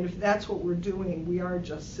understand if that's what we're doing, we are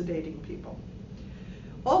just sedating people.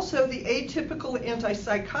 Also, the atypical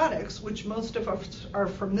antipsychotics, which most of us are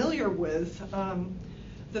familiar with,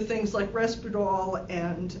 the things like Risperdal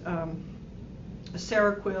and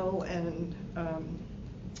Seroquel and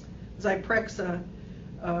Zyprexa,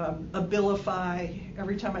 Abilify.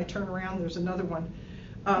 Every time I turn around, there's another one.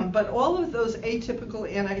 But all of those atypical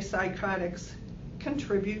antipsychotics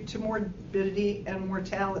contribute to morbidity and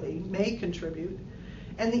mortality, may contribute.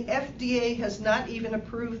 And the FDA has not even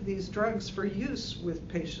approved these drugs for use with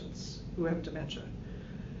patients who have dementia.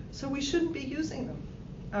 So we shouldn't be using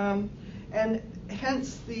them. And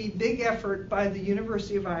hence the big effort by the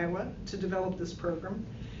University of Iowa to develop this program.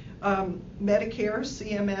 Medicare,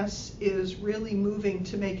 CMS, is really moving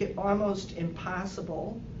to make it almost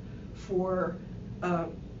impossible for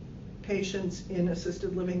patients in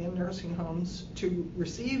assisted living and nursing homes to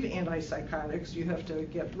receive antipsychotics. You have to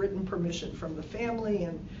get written permission from the family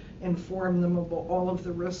and inform them of all of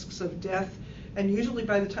the risks of death. And usually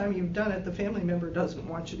by the time you've done it, the family member doesn't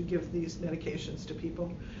want you to give these medications to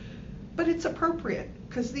people. But it's appropriate,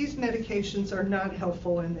 because these medications are not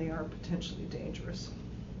helpful and they are potentially dangerous.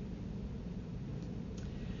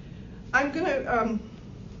 I'm going to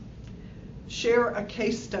share a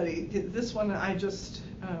case study. This one I just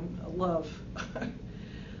love.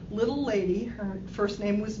 Little lady, her first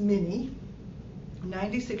name was Minnie,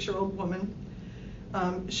 96-year-old woman.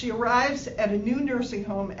 She arrives at a new nursing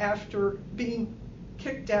home after being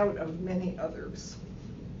kicked out of many others.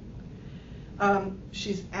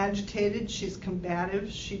 She's agitated, she's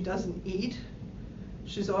combative, she doesn't eat.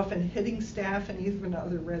 She's often hitting staff and even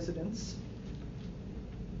other residents.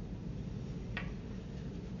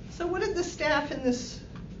 So what did the staff in this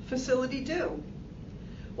facility do?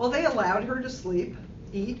 Well, they allowed her to sleep,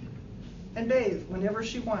 eat, and bathe whenever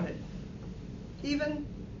she wanted, even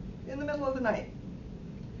in the middle of the night.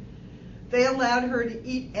 They allowed her to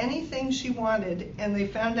eat anything she wanted, and they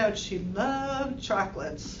found out she loved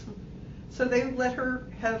chocolates. So they let her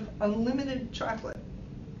have unlimited chocolate.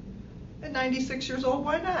 At 96 years old,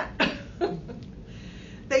 why not?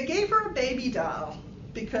 They gave her a baby doll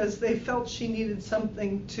because they felt she needed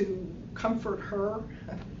something to comfort her.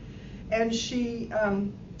 And she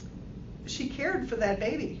cared for that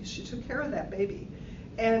baby. She took care of that baby.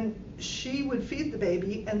 And she would feed the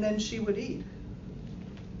baby, and then she would eat.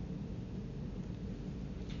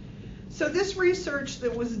 So this research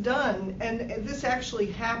that was done, and this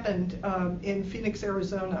actually happened in Phoenix,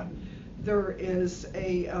 Arizona. There is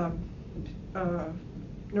a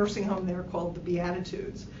nursing home there called the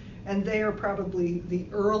Beatitudes, and they are probably the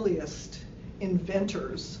earliest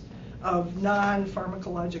inventors of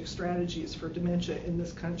non-pharmacologic strategies for dementia in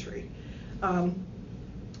this country.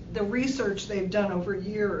 The research they've done over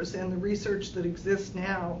years and the research that exists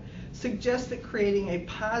now suggests that creating a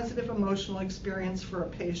positive emotional experience for a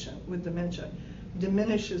patient with dementia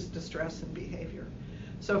diminishes distress and behavior.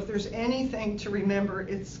 So if there's anything to remember,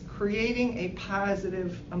 it's creating a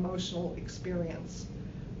positive emotional experience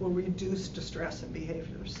will reduce distress and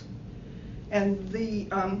behaviors. And the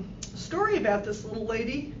story about this little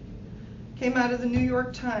lady came out of the New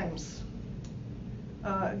York Times.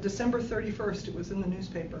 December 31st, it was in the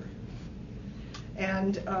newspaper.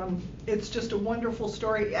 And it's just a wonderful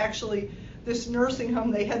story. Actually, this nursing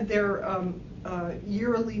home, they had their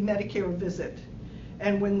yearly Medicare visit.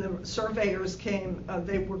 And when the surveyors came,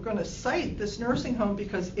 they were going to cite this nursing home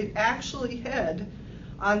because it actually had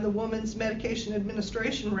on the woman's medication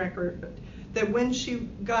administration record that when she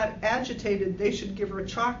got agitated, they should give her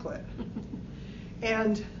chocolate.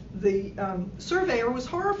 And the surveyor was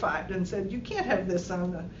horrified and said, "You can't have this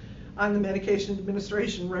on the medication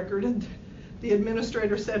administration record." And the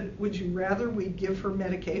administrator said, "Would you rather we give her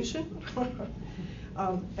medication?"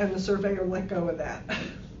 And the surveyor let go of that.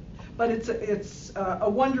 But it's a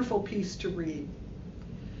wonderful piece to read.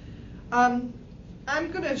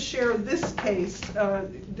 I'm going to share this case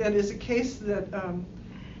that is a case that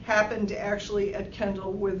happened actually at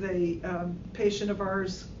Kendall with a patient of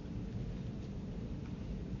ours.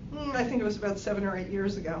 I think it was about 7 or 8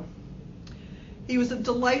 years ago. He was a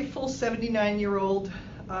delightful 79-year-old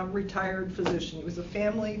retired physician. He was a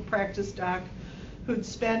family practice doc who'd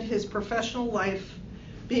spent his professional life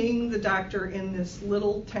being the doctor in this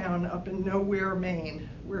little town up in Nowhere, Maine,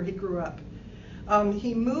 where he grew up.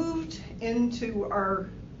 He moved into our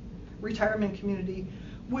retirement community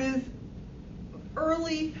with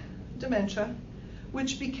early dementia,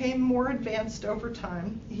 which became more advanced over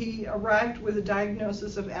time. He arrived with a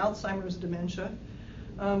diagnosis of Alzheimer's dementia,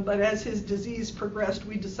 but as his disease progressed,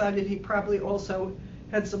 we decided he probably also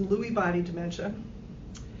had some Lewy body dementia.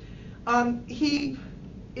 He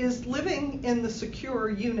is living in the secure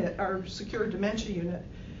unit, our secure dementia unit,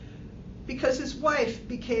 because his wife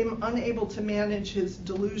became unable to manage his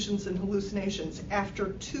delusions and hallucinations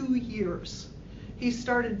after 2 years. He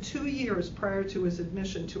started 2 years prior to his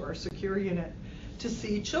admission to our secure unit to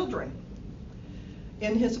see children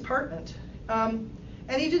in his apartment. And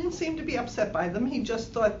he didn't seem to be upset by them. He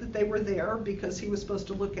just thought that they were there because he was supposed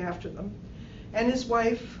to look after them. And his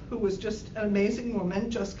wife, who was just an amazing woman,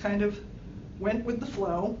 just kind of went with the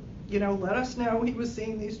flow, let us know he was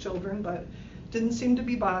seeing these children, but didn't seem to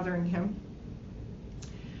be bothering him.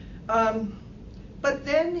 But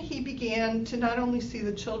then he began to not only see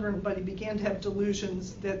the children, but he began to have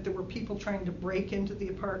delusions that there were people trying to break into the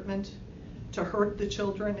apartment, to hurt the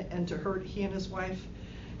children and to hurt he and his wife.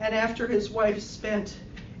 And after his wife spent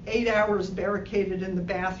 8 hours barricaded in the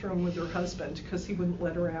bathroom with her husband because he wouldn't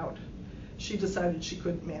let her out, she decided she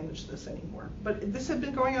couldn't manage this anymore. But this had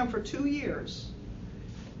been going on for 2 years,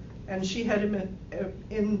 and she had him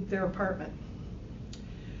in their apartment.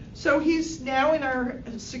 So he's now in our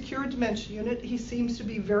secure dementia unit. He seems to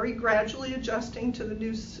be very gradually adjusting to the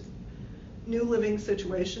new living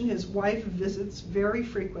situation. His wife visits very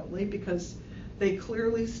frequently because they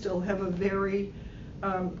clearly still have a very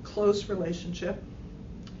close relationship.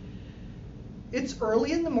 It's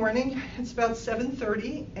early in the morning. It's about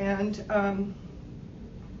 7:30, and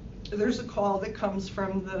there's a call that comes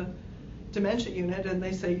from the dementia unit, and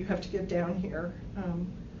they say, you have to get down here.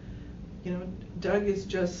 Doug is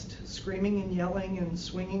just screaming and yelling and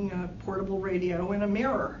swinging a portable radio and a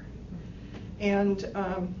mirror. And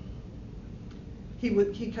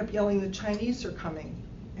he kept yelling, the Chinese are coming,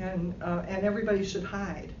 and everybody should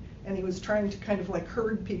hide. And he was trying to kind of like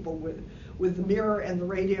herd people with the mirror and the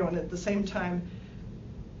radio, and at the same time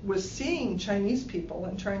was seeing Chinese people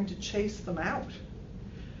and trying to chase them out.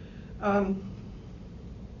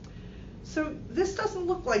 So this doesn't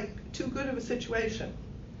look like too good of a situation.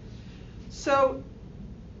 So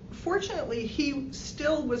fortunately, he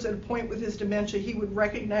still was at a point with his dementia, he would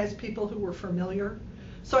recognize people who were familiar.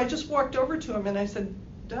 So I just walked over to him and I said,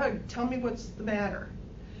 Doug, tell me what's the matter.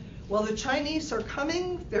 Well, the Chinese are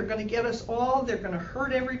coming, they're going to get us all, they're going to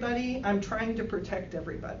hurt everybody, I'm trying to protect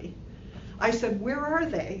everybody. I said, where are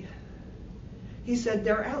they? He said,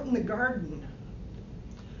 they're out in the garden.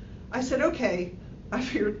 I said, okay, I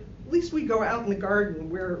figured at least we go out in the garden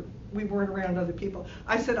where we weren't around other people.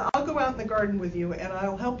 I said, I'll go out in the garden with you and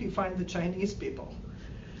I'll help you find the Chinese people.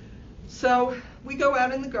 So we go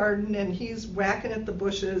out in the garden and he's whacking at the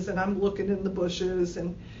bushes and I'm looking in the bushes,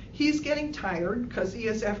 and he's getting tired because he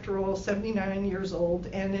is, after all, 79 years old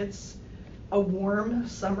and it's a warm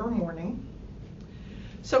summer morning.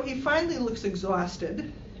 So he finally looks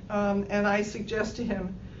exhausted, and I suggest to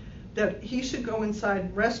him that he should go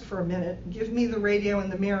inside, rest for a minute, give me the radio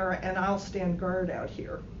and the mirror, and I'll stand guard out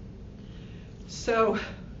here. So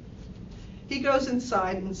he goes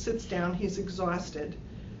inside and sits down. He's exhausted.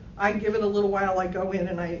 I give it a little while. I go in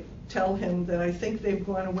and I tell him that I think they've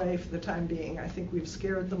gone away for the time being. I think we've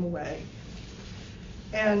scared them away.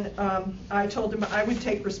 And I told him I would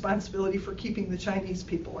take responsibility for keeping the Chinese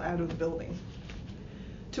people out of the building.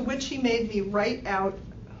 To which he made me write out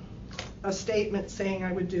a statement saying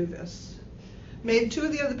I would do this. Made 2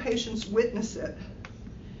 of the other patients witness it.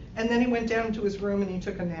 And then he went down to his room and he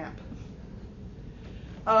took a nap.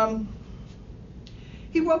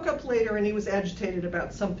 He woke up later and he was agitated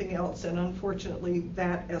about something else, and unfortunately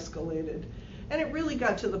that escalated. And it really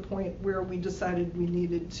got to the point where we decided we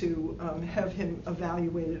needed to have him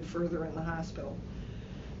evaluated further in the hospital.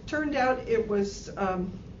 Turned out it was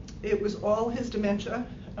all his dementia.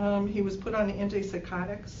 He was put on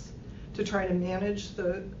antipsychotics to try to manage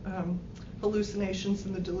the hallucinations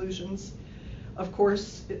and the delusions. Of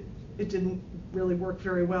course, it didn't really work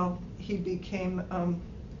very well. He became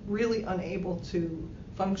really unable to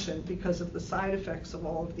function because of the side effects of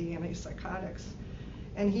all of the antipsychotics.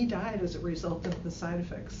 And he died as a result of the side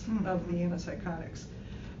effects of the antipsychotics,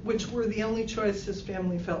 which were the only choice his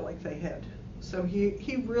family felt like they had. So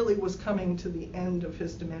he really was coming to the end of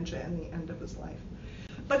his dementia and the end of his life.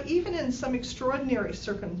 But even in some extraordinary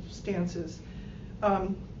circumstances,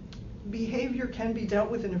 behavior can be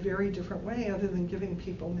dealt with in a very different way other than giving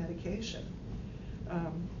people medication.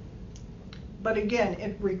 But again,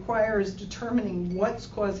 it requires determining what's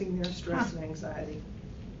causing their stress and anxiety.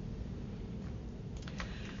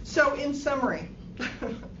 So in summary,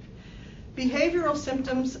 behavioral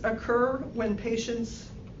symptoms occur when patients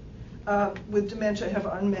with dementia have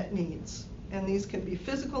unmet needs. And these can be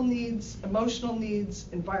physical needs, emotional needs,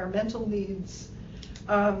 environmental needs,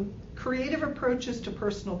 creative approaches to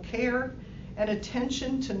personal care, and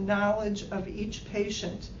attention to knowledge of each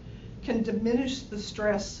patient can diminish the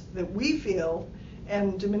stress that we feel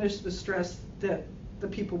and diminish the stress that the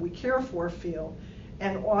people we care for feel,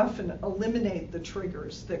 and often eliminate the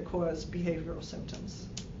triggers that cause behavioral symptoms.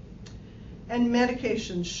 And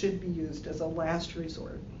medications should be used as a last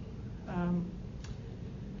resort.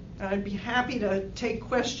 I'd be happy to take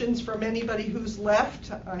questions from anybody who's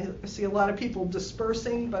left. I see a lot of people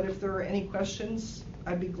dispersing, but if there are any questions,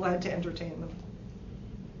 I'd be glad to entertain them.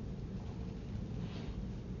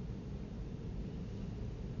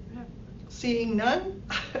 Seeing none?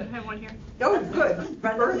 I have one here. Oh, good.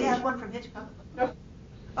 Brenda, we have one from Hitchcock.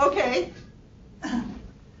 Okay.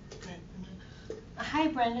 Hi,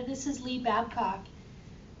 Brenda. This is Lee Babcock.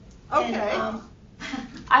 Okay. And,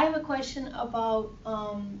 I have a question about,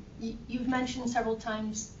 you've mentioned several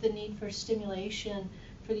times the need for stimulation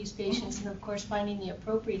for these patients, and of course finding the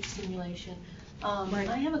appropriate stimulation. Right.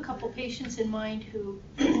 I have a couple patients in mind who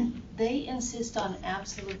they insist on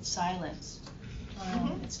absolute silence.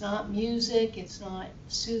 It's not music, it's not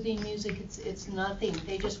soothing music, it's nothing.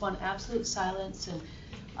 They just want absolute silence, and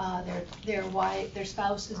their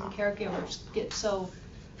spouses and caregivers get so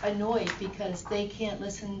annoyed because they can't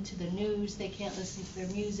listen to the news, they can't listen to their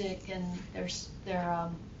music, and their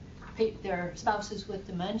spouses with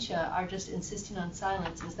dementia are just insisting on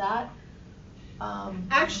silence. Is that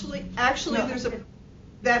Actually, no.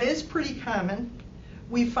 that is pretty common.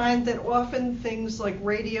 We find that often things like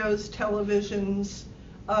radios, televisions,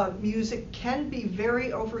 music can be very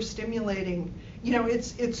overstimulating. You know,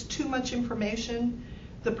 it's too much information.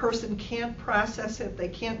 The person can't process it. They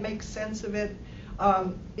can't make sense of it.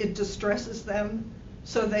 It distresses them.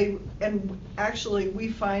 So actually we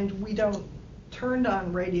find we don't turn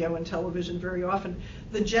on radio and television very often.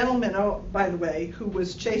 The gentleman, by the way, who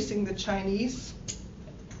was chasing the Chinese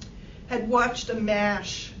had watched a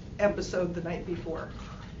MASH episode the night before.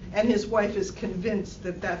 And his wife is convinced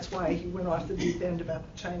that that's why he went off the deep end about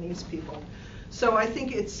the Chinese people. So I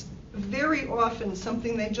think it's very often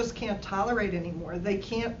something they just can't tolerate anymore. They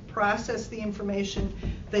can't process the information.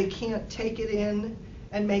 They can't take it in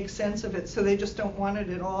and make sense of it, so they just don't want it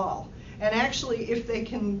at all. And actually, if they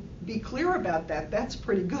can be clear about that, that's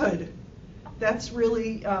pretty good. That's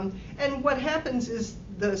really, and what happens is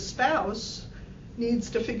the spouse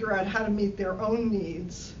needs to figure out how to meet their own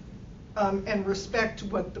needs and respect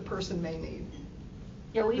what the person may need.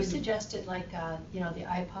 Yeah, we've suggested like, the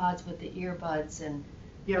iPods with the earbuds and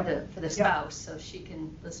Yeah. for the spouse, so she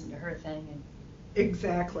can listen to her thing. And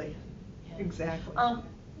Exactly. Yeah. Exactly.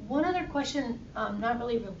 One other question, not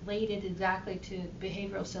really related exactly to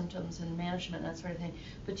behavioral symptoms and management and that sort of thing,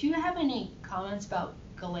 but do you have any comments about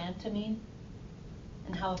galantamine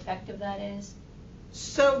and how effective that is?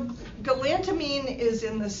 So galantamine is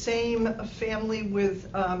in the same family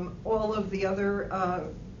with all of the other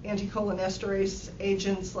anticholinesterase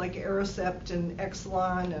agents like Aricept and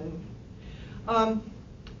Exelon,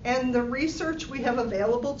 and the research we have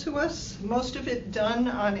available to us, most of it done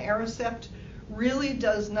on Aricept, really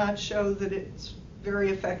does not show that it's very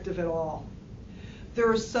effective at all.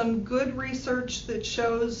 There is some good research that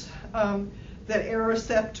shows that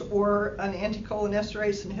Aricept or an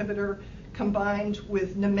anticholinesterase inhibitor combined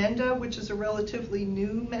with Namenda, which is a relatively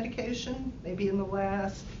new medication, maybe in the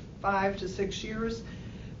last 5 to 6 years,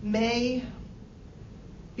 may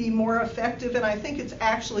be more effective. And I think it's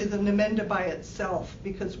actually the Namenda by itself,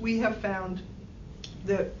 because we have found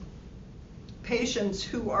that patients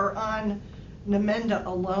who are on Namenda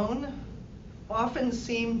alone often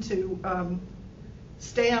seem to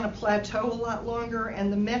stay on a plateau a lot longer,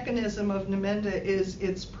 and the mechanism of Namenda is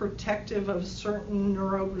it's protective of certain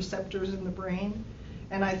neuroreceptors in the brain,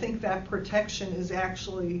 and I think that protection is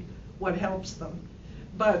actually what helps them.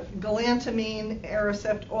 But galantamine,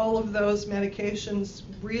 Aricept, all of those medications,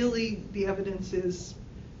 really the evidence is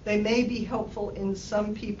they may be helpful in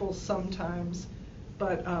some people sometimes,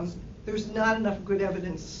 but there's not enough good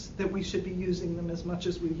evidence that we should be using them as much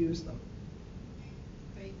as we use them.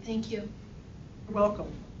 Great, thank you. You're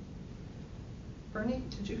welcome. Bernie,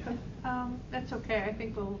 did you have? That's okay, I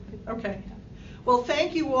think we'll. Okay. Well,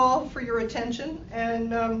 thank you all for your attention,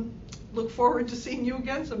 and look forward to seeing you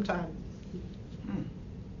again sometime.